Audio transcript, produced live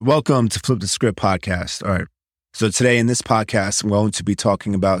Welcome to Flip the Script podcast. All right. So today in this podcast, I'm going to be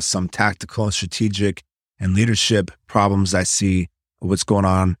talking about some tactical and strategic and leadership problems I see with what's going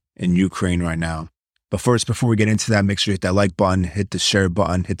on in Ukraine right now. But first, before we get into that, make sure you hit that like button, hit the share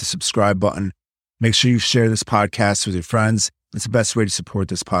button, hit the subscribe button. Make sure you share this podcast with your friends. It's the best way to support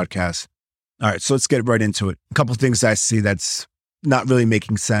this podcast. All right. So let's get right into it. A couple of things I see that's not really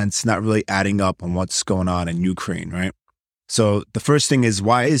making sense, not really adding up on what's going on in Ukraine, right? So the first thing is,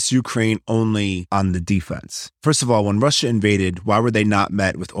 why is Ukraine only on the defense? First of all, when Russia invaded, why were they not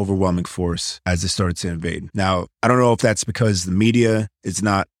met with overwhelming force as they started to invade? Now, I don't know if that's because the media is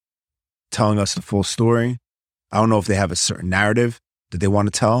not telling us the full story. I don't know if they have a certain narrative that they want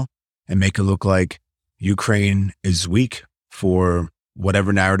to tell and make it look like Ukraine is weak for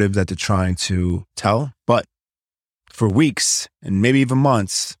whatever narrative that they're trying to tell. But for weeks and maybe even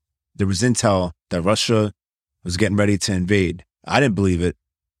months, there was intel that Russia was getting ready to invade. I didn't believe it,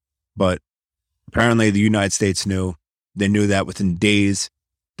 but apparently the United States knew. They knew that within days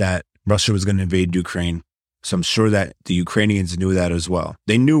that Russia was going to invade Ukraine. So I'm sure that the Ukrainians knew that as well.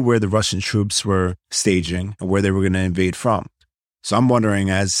 They knew where the Russian troops were staging and where they were going to invade from. So I'm wondering,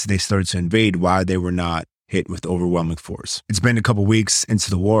 as they started to invade, why they were not hit with overwhelming force. It's been a couple weeks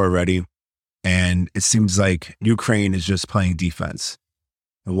into the war already, and it seems like Ukraine is just playing defense.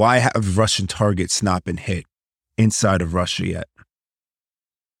 Why have Russian targets not been hit inside of Russia yet?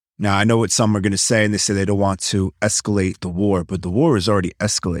 Now, I know what some are going to say, and they say they don't want to escalate the war, but the war is already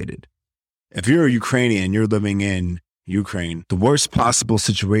escalated. If you're a Ukrainian, you're living in Ukraine, the worst possible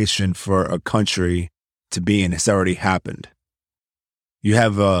situation for a country to be in has already happened. You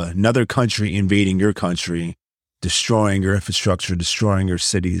have another country invading your country, destroying your infrastructure, destroying your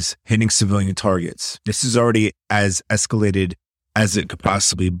cities, hitting civilian targets. This is already as escalated as it could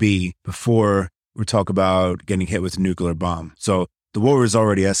possibly be before we talk about getting hit with a nuclear bomb. So the war is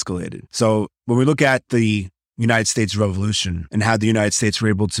already escalated. So when we look at the United States Revolution and how the United States were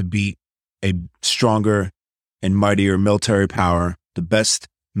able to beat a stronger and mightier military power, the best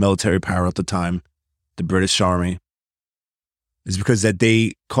military power at the time, the British Army, is because that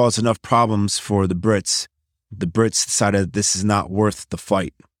they caused enough problems for the Brits. The Brits decided this is not worth the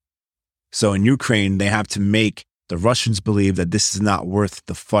fight. So in Ukraine, they have to make the Russians believe that this is not worth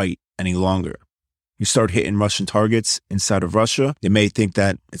the fight any longer. You start hitting Russian targets inside of Russia, they may think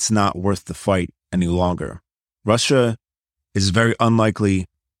that it's not worth the fight any longer. Russia is very unlikely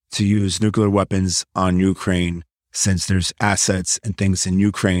to use nuclear weapons on Ukraine since there's assets and things in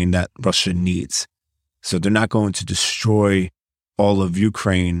Ukraine that Russia needs. So they're not going to destroy all of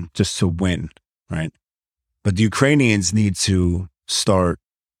Ukraine just to win, right? But the Ukrainians need to start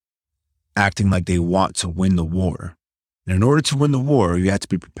acting like they want to win the war. And in order to win the war, you have to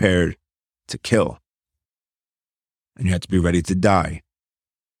be prepared to kill. And you have to be ready to die.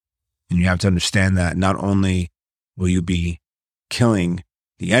 And you have to understand that not only will you be killing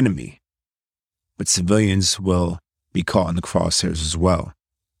the enemy, but civilians will be caught in the crosshairs as well.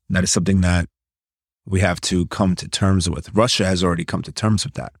 And that is something that we have to come to terms with. Russia has already come to terms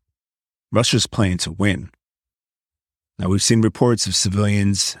with that. Russia's playing to win. Now, we've seen reports of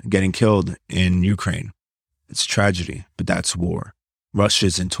civilians getting killed in Ukraine. It's a tragedy, but that's war. Russia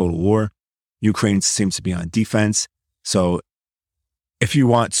is in total war. Ukraine seems to be on defense. So if you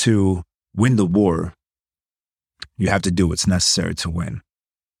want to win the war, you have to do what's necessary to win.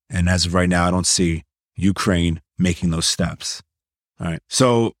 And as of right now, I don't see Ukraine making those steps. All right.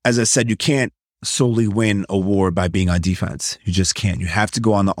 So as I said, you can't solely win a war by being on defense. You just can't. You have to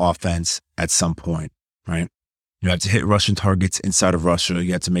go on the offense at some point, right? You have to hit Russian targets inside of Russia.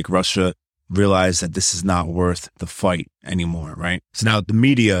 You have to make Russia realize that this is not worth the fight anymore, right? So now the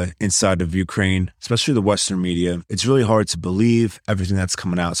media inside of Ukraine, especially the Western media, it's really hard to believe everything that's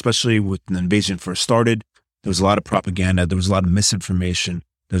coming out, especially when the invasion first started. There was a lot of propaganda. There was a lot of misinformation.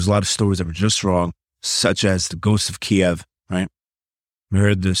 There was a lot of stories that were just wrong, such as the Ghost of Kiev, right? We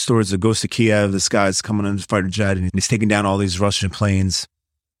heard the stories of the Ghost of Kiev. This guy's coming in his fighter jet and he's taking down all these Russian planes.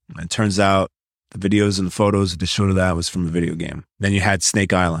 And it turns out the videos and the photos that showed of that was from a video game. Then you had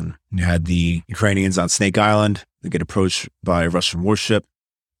Snake Island. You had the Ukrainians on Snake Island. They get approached by a Russian warship,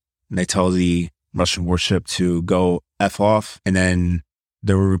 and they tell the Russian warship to go F off. And then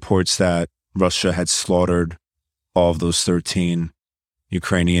there were reports that Russia had slaughtered all of those 13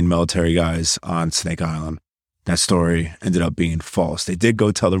 Ukrainian military guys on Snake Island. That story ended up being false. They did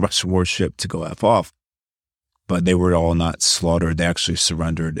go tell the Russian warship to go F off, but they were all not slaughtered. They actually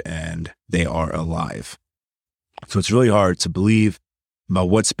surrendered and they are alive. So it's really hard to believe about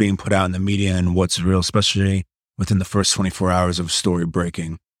what's being put out in the media and what's real, especially within the first 24 hours of story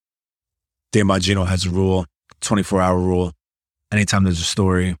breaking. Dave Mangino has a rule, 24-hour rule. anytime there's a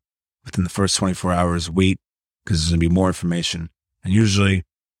story, within the first 24 hours, wait, because there's going to be more information. And usually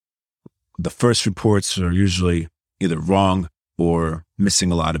the first reports are usually either wrong or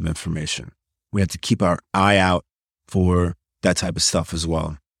missing a lot of information. We have to keep our eye out for that type of stuff as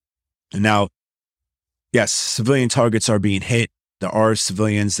well. And now, yes, civilian targets are being hit. There are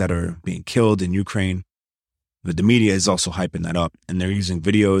civilians that are being killed in Ukraine. But the media is also hyping that up, and they're using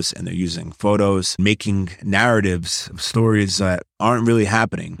videos and they're using photos, making narratives of stories that aren't really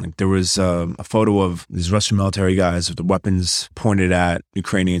happening. Like there was a photo of these Russian military guys with the weapons pointed at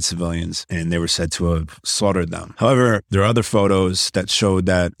Ukrainian civilians, and they were said to have slaughtered them. However, there are other photos that showed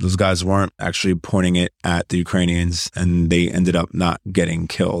that those guys weren't actually pointing it at the Ukrainians, and they ended up not getting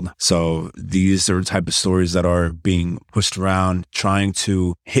killed. So these are the type of stories that are being pushed around, trying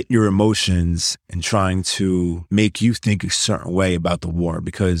to hit your emotions and trying to make you think a certain way about the war,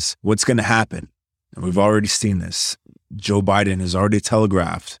 because what's going to happen, and we've already seen this, Joe Biden has already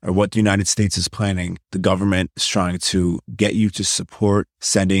telegraphed or what the United States is planning. The government is trying to get you to support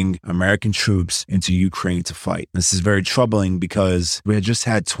sending American troops into Ukraine to fight. This is very troubling because we had just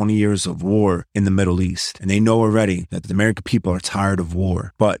had 20 years of war in the Middle East, and they know already that the American people are tired of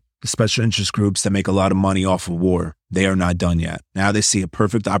war. But the special interest groups that make a lot of money off of war, they are not done yet. Now they see a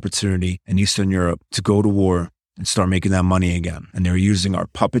perfect opportunity in Eastern Europe to go to war and start making that money again. And they're using our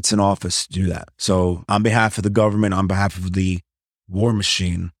puppets in office to do that. So on behalf of the government, on behalf of the war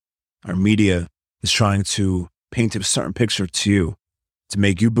machine, our media is trying to paint a certain picture to you to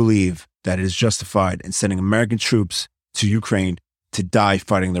make you believe that it is justified in sending American troops to Ukraine to die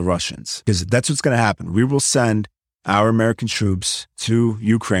fighting the Russians. Because that's what's going to happen. We will send our American troops to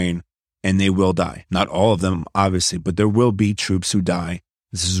Ukraine and they will die. Not all of them, obviously, but there will be troops who die.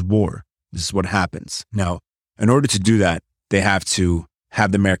 This is war. This is what happens. Now, in order to do that, they have to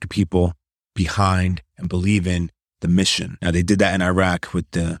have the American people behind and believe in the mission. Now, they did that in Iraq with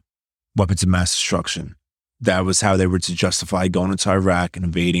the weapons of mass destruction. That was how they were to justify going into Iraq and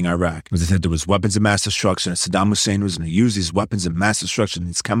invading Iraq. Because they said there was weapons of mass destruction, and Saddam Hussein was going to use these weapons of mass destruction,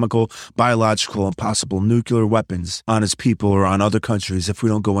 these chemical, biological, and possible nuclear weapons on his people or on other countries if we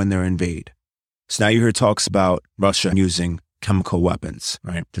don't go in there and invade. So now you hear talks about Russia using chemical weapons,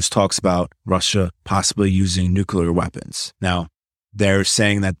 right? There's talks about Russia possibly using nuclear weapons. Now, they're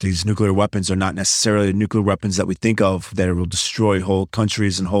saying that these nuclear weapons are not necessarily nuclear weapons that we think of that will destroy whole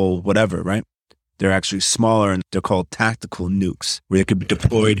countries and whole whatever, right? They're actually smaller, and they're called tactical nukes, where they could be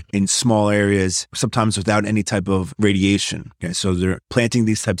deployed in small areas, sometimes without any type of radiation. Okay, so they're planting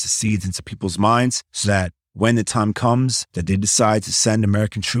these types of seeds into people's minds so that when the time comes that they decide to send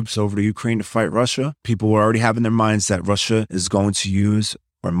American troops over to Ukraine to fight Russia, people will already have in their minds that Russia is going to use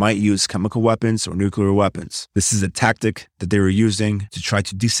or might use chemical weapons or nuclear weapons. This is a tactic that they were using to try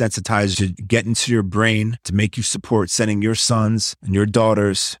to desensitize you, to get into your brain, to make you support sending your sons and your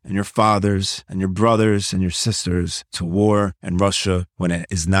daughters and your fathers and your brothers and your sisters to war in Russia when it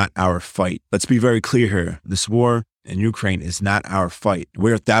is not our fight. Let's be very clear here. This war in Ukraine is not our fight.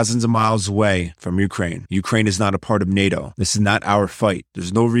 We're thousands of miles away from Ukraine. Ukraine is not a part of NATO. This is not our fight.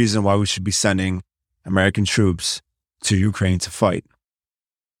 There's no reason why we should be sending American troops to Ukraine to fight.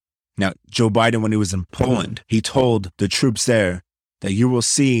 Now, Joe Biden, when he was in Poland, he told the troops there that you will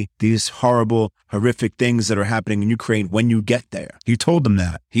see these horrible, horrific things that are happening in Ukraine when you get there. He told them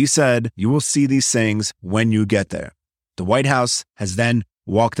that. He said, you will see these things when you get there. The White House has then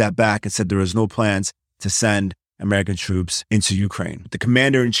walked that back and said there is no plans to send American troops into Ukraine. The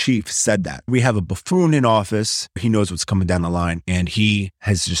commander-in-chief said that. We have a buffoon in office. He knows what's coming down the line, and he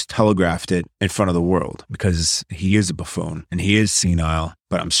has just telegraphed it in front of the world because he is a buffoon and he is senile.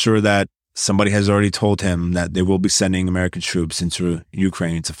 But I'm sure that somebody has already told him that they will be sending American troops into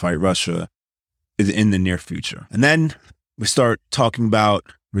Ukraine to fight Russia in the near future. And then we start talking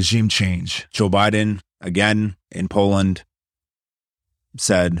about regime change. Joe Biden, again, in Poland,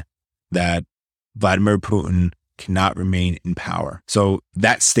 said that Vladimir Putin cannot remain in power. So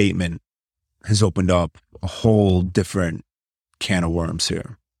that statement has opened up a whole different can of worms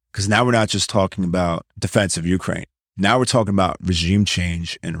here. Because now we're not just talking about defense of Ukraine. Now we're talking about regime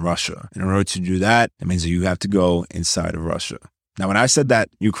change in Russia. And in order to do that, it means that you have to go inside of Russia. Now, when I said that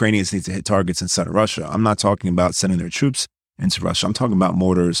Ukrainians need to hit targets inside of Russia, I'm not talking about sending their troops into Russia. I'm talking about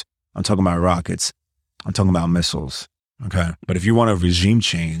mortars. I'm talking about rockets. I'm talking about missiles. Okay. But if you want a regime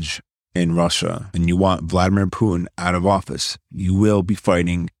change in Russia and you want Vladimir Putin out of office, you will be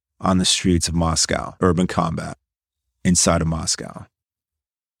fighting on the streets of Moscow, urban combat inside of Moscow.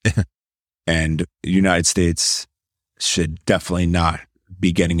 And the United States should definitely not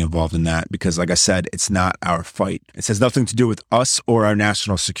be getting involved in that because, like I said, it's not our fight. It has nothing to do with us or our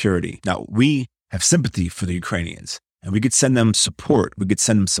national security. Now, we have sympathy for the Ukrainians. And we could send them support. We could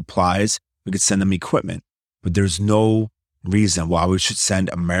send them supplies. We could send them equipment. But there's no reason why we should send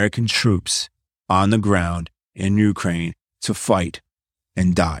American troops on the ground in Ukraine to fight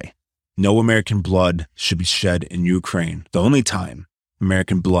and die. No American blood should be shed in Ukraine. The only time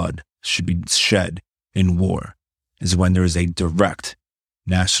American blood should be shed in war is when there is a direct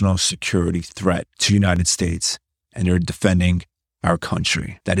national security threat to the United States and they're defending our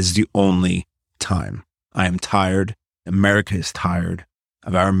country. That is the only time. I am tired. America is tired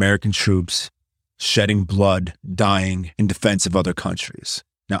of our American troops shedding blood, dying in defense of other countries.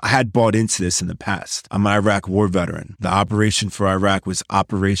 Now, I had bought into this in the past. I'm an Iraq war veteran. The operation for Iraq was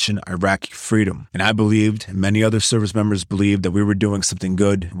Operation Iraqi Freedom. And I believed, and many other service members believed, that we were doing something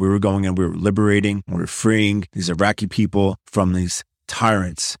good. We were going and we were liberating, we were freeing these Iraqi people from these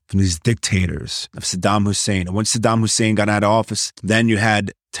tyrants, from these dictators of Saddam Hussein. And once Saddam Hussein got out of office, then you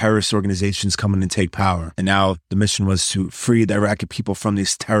had terrorist organizations come in and take power. And now the mission was to free the Iraqi people from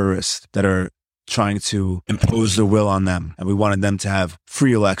these terrorists that are trying to impose their will on them. And we wanted them to have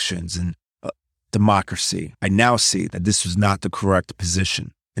free elections and democracy. I now see that this was not the correct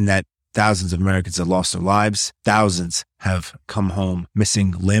position and that thousands of Americans have lost their lives. Thousands have come home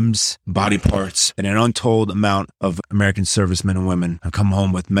missing limbs, body parts, and an untold amount of American servicemen and women have come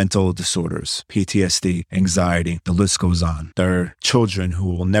home with mental disorders, PTSD, anxiety. The list goes on. There are children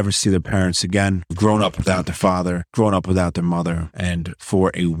who will never see their parents again, grown up without their father, grown up without their mother, and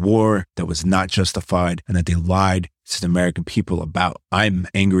for a war that was not justified and that they lied to the American people about. I'm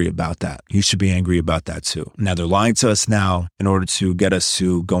angry about that. You should be angry about that too. Now they're lying to us now in order to get us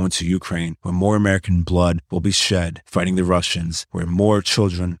to go into Ukraine, where more American blood will be shed fighting the Russians, where more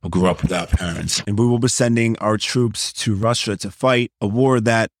children will grow up without parents. And we will be sending our troops to Russia to fight a war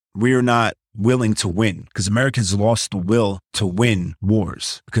that we are not willing to win, because Americans lost the will to win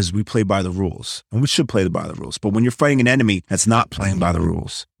wars because we play by the rules, and we should play by the rules. But when you're fighting an enemy that's not playing by the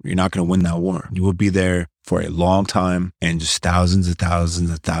rules, you're not going to win that war. You will be there for a long time, and just thousands and thousands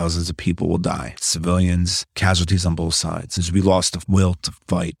and thousands of people will die. Civilians, casualties on both sides. Since we lost the will to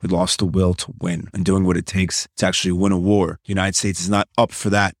fight, we lost the will to win, and doing what it takes to actually win a war. The United States is not up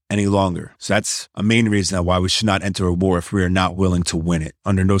for that any longer. So that's a main reason why we should not enter a war if we are not willing to win it.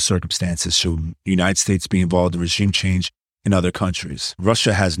 Under no circumstances should the United States be involved in regime change in other countries.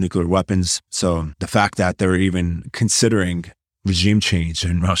 Russia has nuclear weapons, so the fact that they're even considering regime change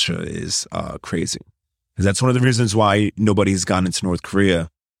in Russia is crazy. Because that's one of the reasons why nobody's gone into North Korea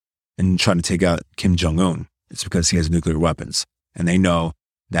and trying to take out Kim Jong-un. It's because he has nuclear weapons. And they know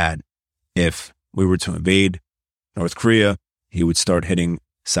that if we were to invade North Korea, he would start hitting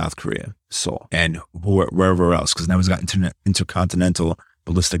South Korea, Seoul, and wherever else, because now he's got intercontinental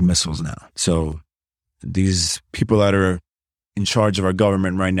ballistic missiles now. So these people that are in charge of our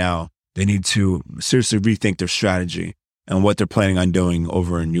government right now, they need to seriously rethink their strategy and what they're planning on doing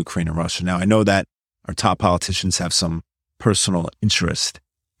over in Ukraine and Russia. Now, I know that our top politicians have some personal interest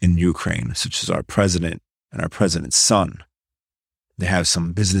in Ukraine, such as our president and our president's son. They have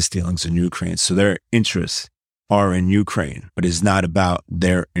some business dealings in Ukraine, so their interests are in Ukraine, but it's not about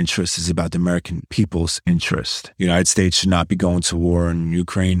their interests, it's about the American people's interest. The United States should not be going to war in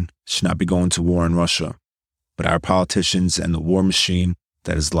Ukraine, should not be going to war in Russia. But our politicians and the war machine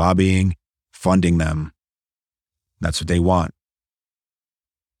that is lobbying, funding them, that's what they want.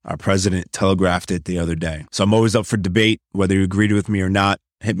 Our president telegraphed it the other day. So I'm always up for debate, whether you agreed with me or not.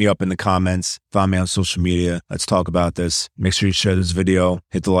 Hit me up in the comments. Find me on social media. Let's talk about this. Make sure you share this video.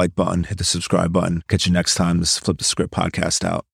 Hit the like button. Hit the subscribe button. Catch you next time. This is Flip the Script podcast out.